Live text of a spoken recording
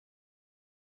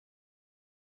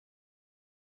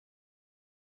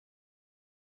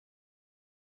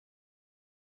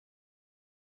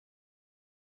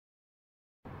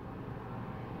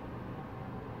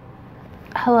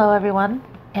Hello everyone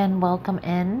and welcome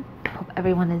in. Hope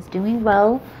everyone is doing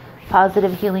well.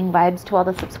 Positive healing vibes to all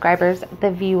the subscribers, the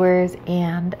viewers,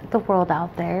 and the world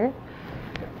out there.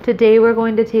 Today we're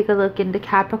going to take a look into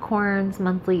Capricorn's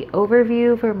monthly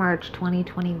overview for March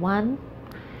 2021.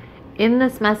 In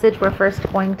this message, we're first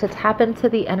going to tap into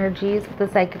the energies of the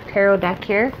Psychic Tarot deck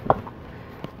here.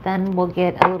 Then we'll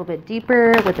get a little bit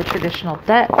deeper with the traditional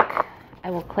deck. I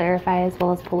will clarify as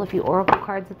well as pull a few oracle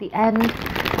cards at the end.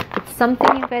 If it's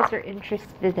something you guys are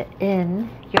interested in,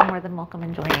 you're more than welcome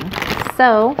in joining.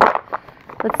 So,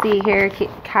 let's see here,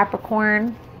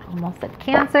 Capricorn, almost at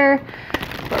Cancer,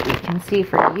 what we can see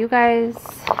for you guys.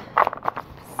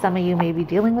 Some of you may be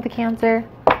dealing with a Cancer.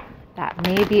 That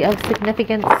may be of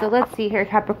significance. So let's see here,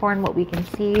 Capricorn, what we can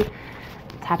see.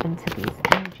 Tap into these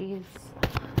energies.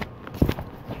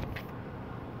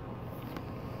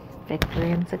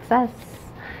 Victory and success.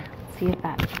 Let's see if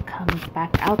that comes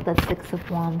back out. The Six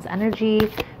of Wands energy.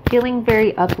 Feeling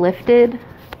very uplifted.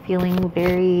 Feeling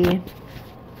very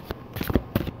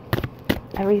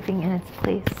everything in its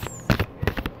place.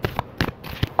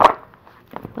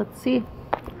 Let's see.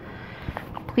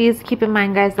 Please keep in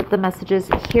mind, guys, that the messages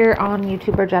here on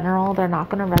YouTube are general. They're not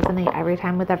going to resonate every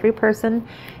time with every person.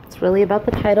 It's really about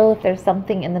the title. If there's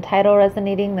something in the title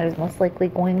resonating, there's most likely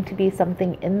going to be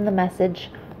something in the message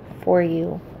for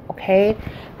you. Okay?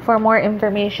 For more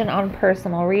information on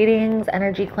personal readings,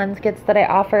 energy cleanse kits that I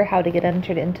offer, how to get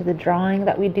entered into the drawing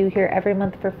that we do here every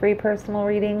month for free personal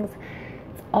readings,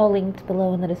 it's all linked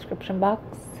below in the description box.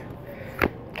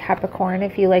 Capricorn,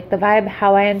 if you like the vibe,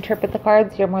 how I interpret the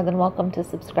cards, you're more than welcome to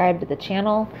subscribe to the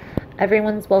channel.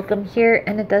 Everyone's welcome here,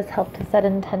 and it does help to set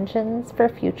intentions for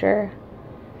future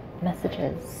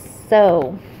messages.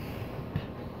 So,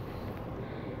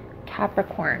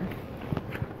 Capricorn,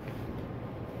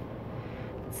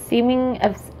 seeming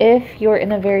as if you're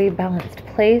in a very balanced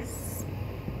place,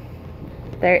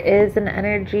 there is an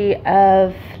energy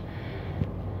of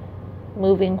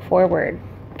moving forward.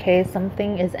 Okay,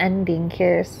 something is ending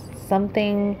here,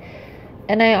 something,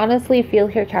 and I honestly feel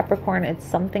here, Capricorn, it's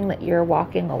something that you're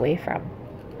walking away from.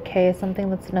 Okay,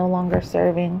 something that's no longer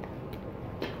serving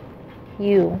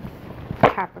you,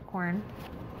 Capricorn.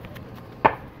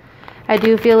 I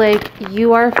do feel like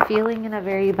you are feeling in a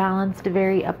very balanced,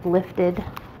 very uplifted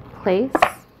place.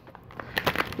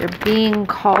 You're being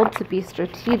called to be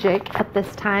strategic at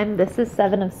this time. This is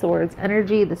Seven of Swords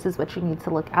energy. This is what you need to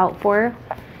look out for.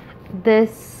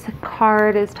 This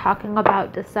card is talking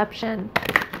about deception,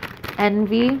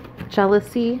 envy,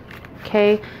 jealousy.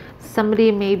 Okay, somebody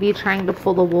may be trying to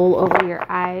pull the wool over your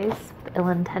eyes, ill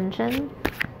intention.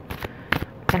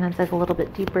 Gonna dig a little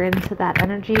bit deeper into that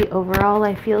energy. Overall,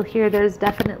 I feel here there's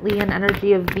definitely an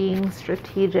energy of being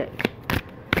strategic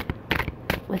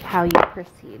with how you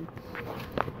proceed.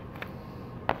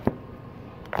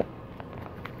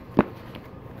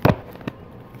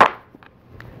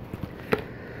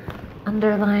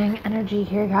 Underlying energy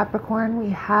here, Capricorn,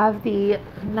 we have the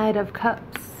Knight of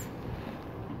Cups,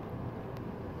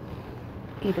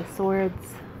 Eight of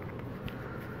Swords,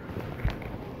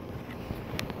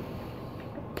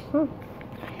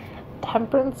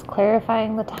 Temperance,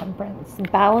 clarifying the Temperance,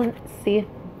 balance, see,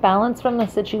 balance from the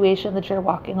situation that you're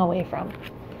walking away from.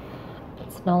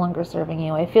 It's no longer serving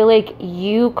you. I feel like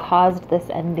you caused this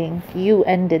ending. You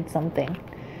ended something.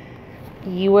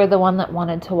 You were the one that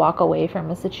wanted to walk away from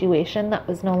a situation that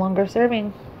was no longer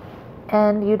serving.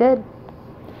 And you did.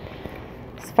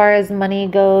 As far as money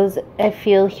goes, I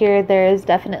feel here there is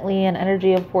definitely an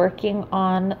energy of working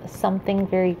on something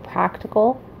very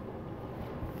practical.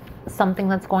 Something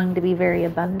that's going to be very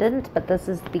abundant. But this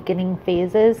is the beginning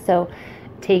phases. So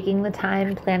taking the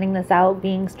time, planning this out,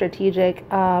 being strategic.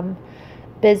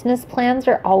 Business plans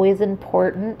are always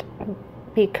important,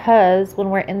 because when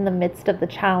we're in the midst of the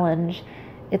challenge,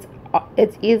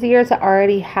 it's easier to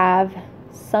already have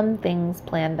some things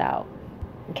planned out.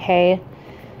 Okay,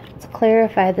 let's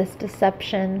clarify this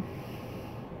deception.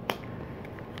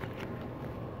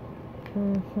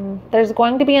 There's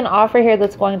going to be an offer here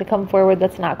that's going to come forward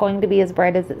that's not going to be as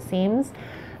bright as it seems.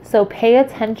 So pay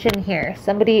attention here.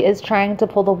 Somebody is trying to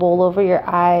pull the wool over your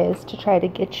eyes to try to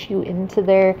get you into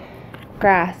their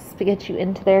grasp, to get you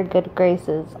into their good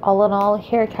graces. All in all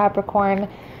here, Capricorn,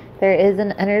 there is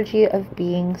an energy of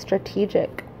being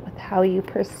strategic with how you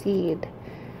proceed.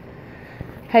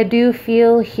 I do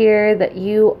feel here that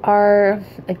you are,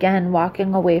 again,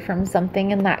 walking away from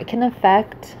something, and that can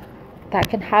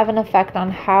have an effect on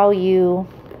how you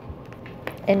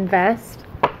invest,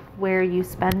 where you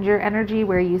spend your energy,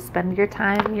 where you spend your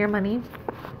time, your money.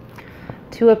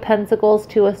 Two of Pentacles,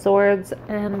 Two of Swords,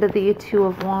 and the Two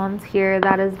of Wands here.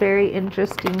 That is very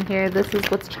interesting here. This is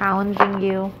what's challenging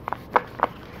you.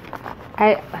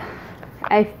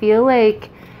 I feel like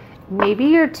maybe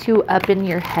you're too up in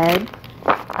your head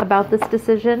about this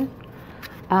decision.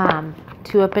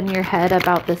 Too up in your head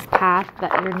about this path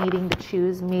that you're needing to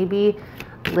choose. Maybe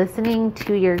listening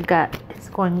to your gut is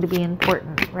going to be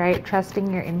important, right?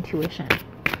 Trusting your intuition.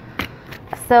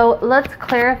 So let's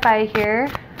clarify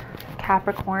here,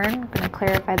 Capricorn. I'm going to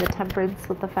clarify the Temperance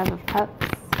with the Five of Cups.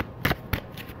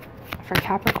 For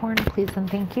Capricorn, please and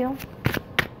thank you.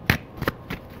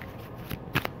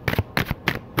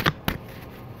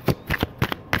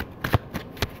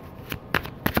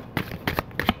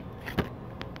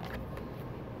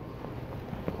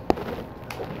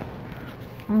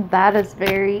 That is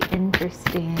very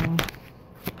interesting.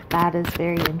 That is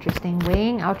very interesting.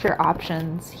 Weighing out your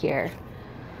options here.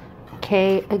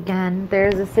 Okay, again,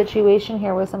 there's a situation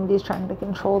here where somebody's trying to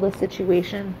control the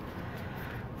situation.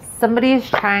 Somebody's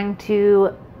trying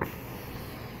to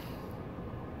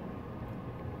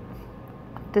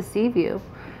deceive you.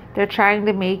 They're trying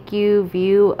to make you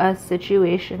view a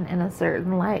situation in a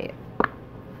certain light.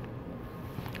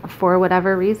 For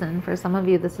whatever reason. For some of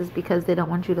you, this is because they don't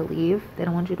want you to leave. They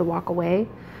don't want you to walk away.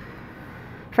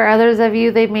 For others of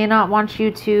you, they may not want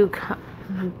you to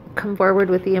come forward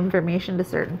with the information to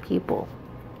certain people.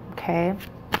 Okay?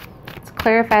 Let's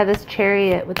clarify this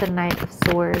Chariot with the Knight of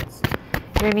Swords.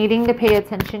 You're needing to pay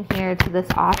attention here to this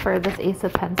offer, this Ace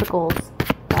of Pentacles.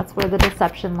 That's where the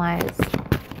deception lies.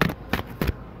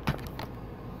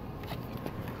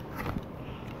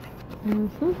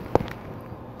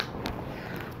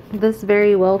 This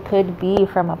very well could be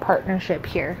from a partnership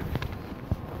here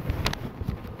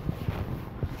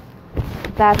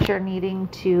that you're needing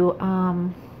to,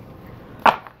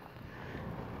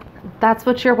 that's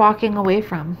what you're walking away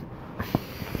from.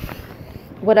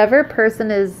 Whatever person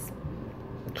is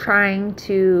trying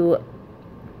to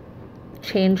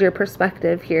change your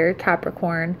perspective here,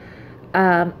 Capricorn,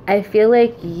 I feel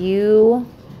like you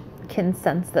can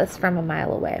sense this from a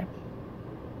mile away.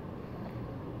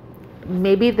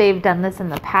 Maybe they've done this in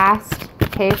the past.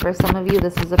 Okay, for some of you,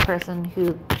 this is a person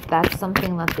who, that's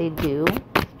something that they do.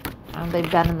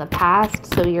 They've done in the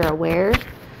past, so you're aware.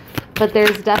 But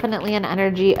there's definitely an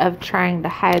energy of trying to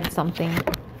hide something.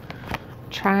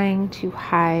 Trying to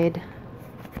hide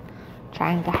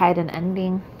an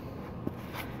ending.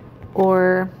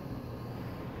 Or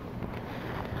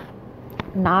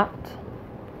not.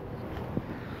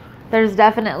 There's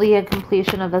definitely a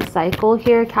completion of a cycle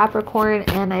here, Capricorn,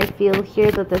 and I feel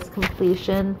here that this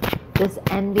completion, this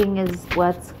ending is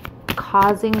what's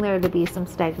causing there to be some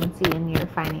stagnancy in your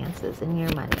finances, in your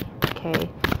money, okay?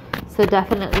 So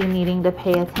definitely needing to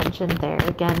pay attention there.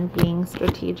 Again, being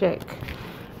strategic.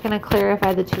 I'm going to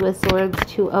clarify the Two of Swords,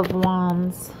 Two of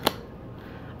Wands,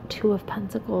 Two of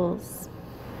Pentacles.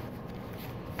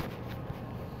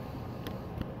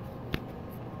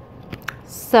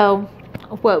 So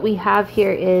what we have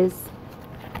here is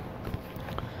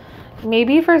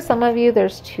maybe for some of you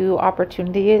there's two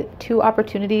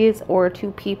opportunities or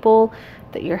two people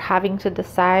that you're having to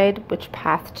decide which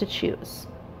path to choose.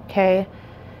 Okay,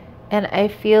 and I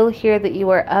feel here that you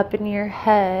are up in your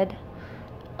head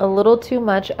a little too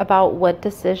much about what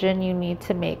decision you need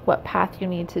to make, what path you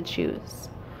need to choose.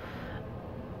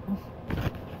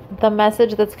 The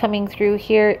message that's coming through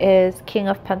here is King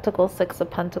of Pentacles, Six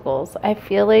of Pentacles. I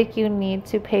feel like you need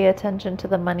to pay attention to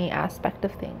the money aspect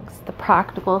of things, the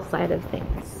practical side of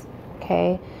things,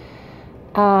 okay?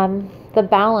 The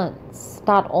balance,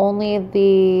 not only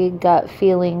the gut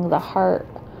feeling, the heart,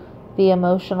 the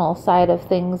emotional side of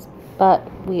things, but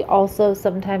we also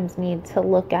sometimes need to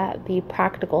look at the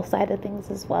practical side of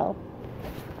things as well.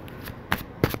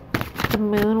 The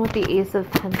Moon with the Ace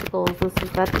of Pentacles. This is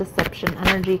that deception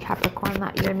energy, Capricorn,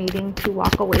 that you're needing to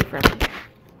walk away from.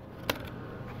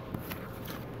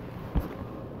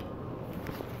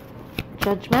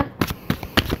 Judgment.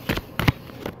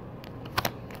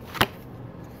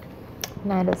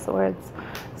 Knight of Swords.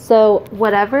 So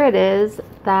whatever it is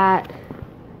that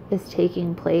is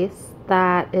taking place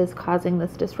that is causing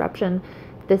this disruption,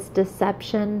 this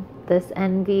deception, this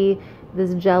envy,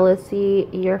 this jealousy,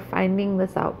 you're finding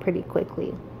this out pretty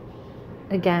quickly.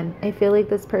 Again, I feel like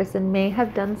this person may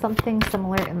have done something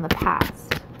similar in the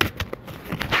past.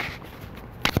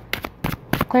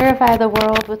 Clarify the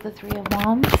World with the Three of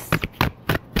Wands.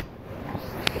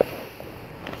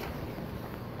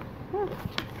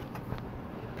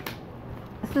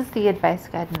 This is the advice,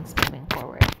 guidance moving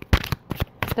forward.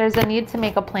 There's a need to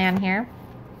make a plan here.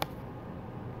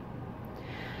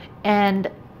 And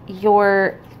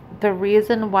you're The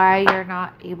reason why you're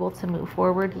not able to move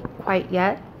forward quite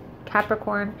yet,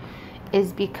 Capricorn,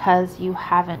 is because you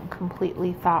haven't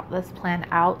completely thought this plan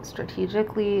out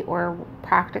strategically or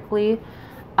practically.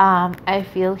 I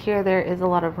feel here there is a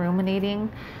lot of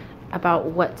ruminating about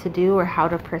what to do or how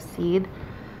to proceed.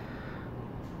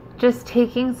 Just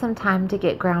taking some time to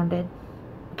get grounded,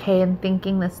 okay, and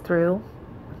thinking this through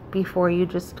before you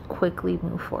just quickly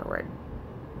move forward.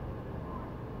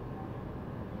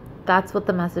 That's what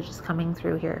the message is coming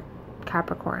through here,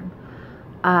 Capricorn.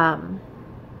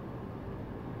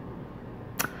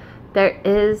 There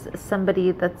is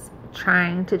somebody that's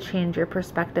trying to change your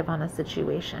perspective on a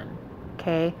situation,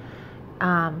 okay?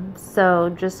 So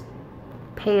just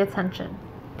pay attention.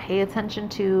 Pay attention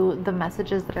to the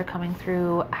messages that are coming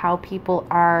through, how people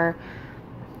are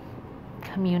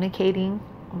communicating,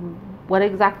 what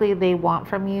exactly they want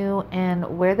from you,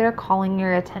 and where they're calling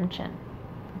your attention,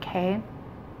 okay?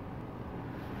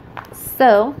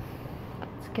 So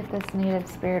let's get this Native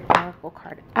Spirit Oracle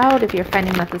card out. If you're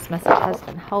finding that this message has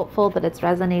been helpful, that it's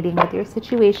resonating with your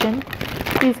situation,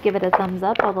 please give it a thumbs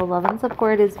up. All the love and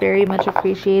support is very much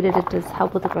appreciated. It does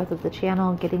help with the growth of the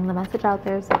channel, getting the message out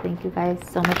there. So thank you guys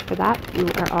so much for that. You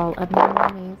are all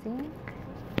amazing.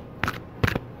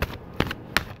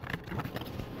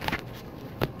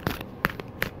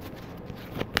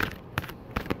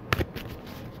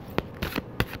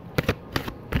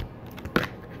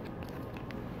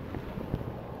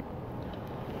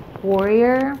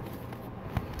 Warrior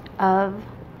of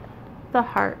the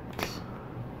Heart.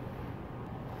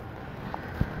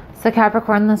 So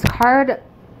Capricorn, this card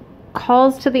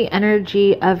calls to the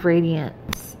energy of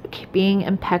radiance, being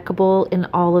impeccable in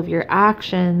all of your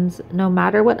actions. No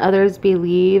matter what others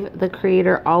believe, the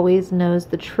Creator always knows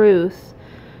the truth.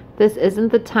 This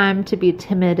isn't the time to be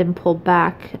timid and pull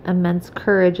back. Immense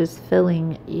courage is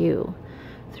filling you.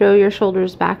 Throw your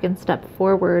shoulders back and step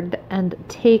forward and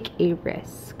take a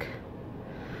risk.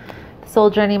 The soul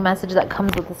journey message that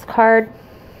comes with this card: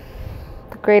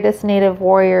 the greatest native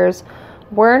warriors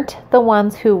weren't the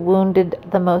ones who wounded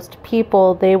the most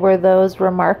people. They were those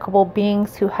remarkable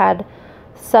beings who had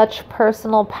such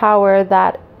personal power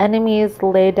that enemies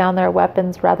lay down their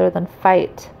weapons rather than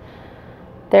fight.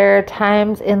 There are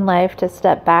times in life to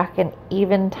step back and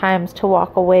even times to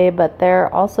walk away, but there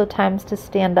are also times to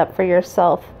stand up for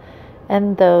yourself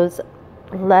and those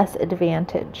less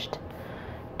advantaged.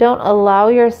 Don't allow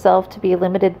yourself to be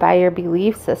limited by your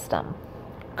belief system.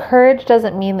 Courage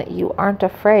doesn't mean that you aren't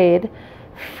afraid.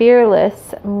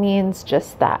 Fearless means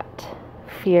just that.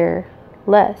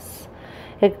 Fearless.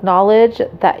 Acknowledge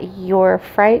that you're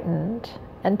frightened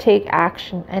and take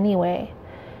action anyway.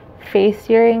 Face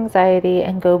your anxiety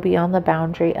and go beyond the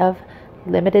boundary of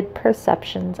limited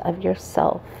perceptions of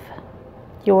yourself.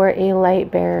 You're a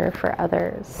light bearer for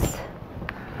others.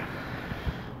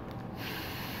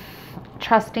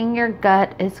 Trusting your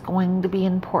gut is going to be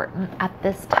important at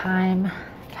this time,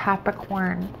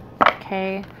 Capricorn.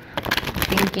 Okay?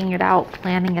 Thinking it out,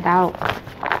 planning it out.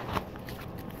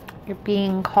 You're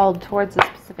being called towards a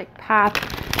specific path,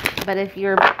 but if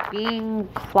you're being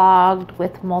clogged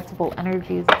with multiple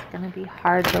energies, it's going to be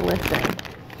hard to listen.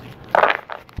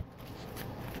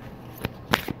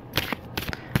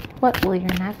 What will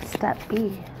your next step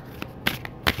be?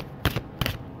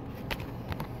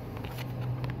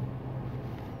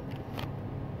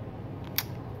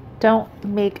 Don't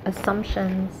make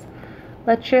assumptions.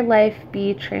 Let your life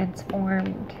be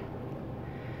transformed.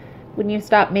 When you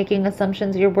stop making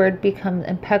assumptions, your word becomes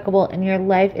impeccable and your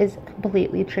life is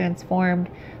completely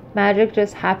transformed. Magic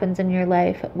just happens in your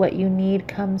life. What you need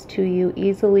comes to you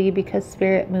easily because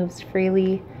Spirit moves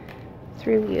freely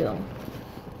through you.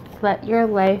 Let your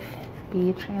life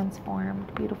be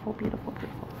transformed. Beautiful, beautiful,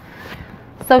 beautiful.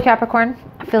 So Capricorn,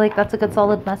 I feel like that's a good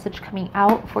solid message coming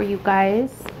out for you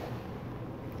guys.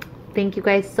 Thank you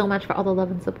guys so much for all the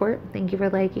love and support. Thank you for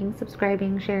liking,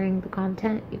 subscribing, sharing the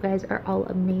content. You guys are all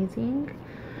amazing.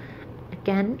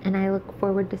 Again, and I look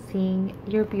forward to seeing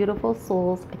your beautiful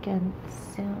souls again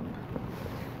soon.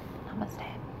 Namaste.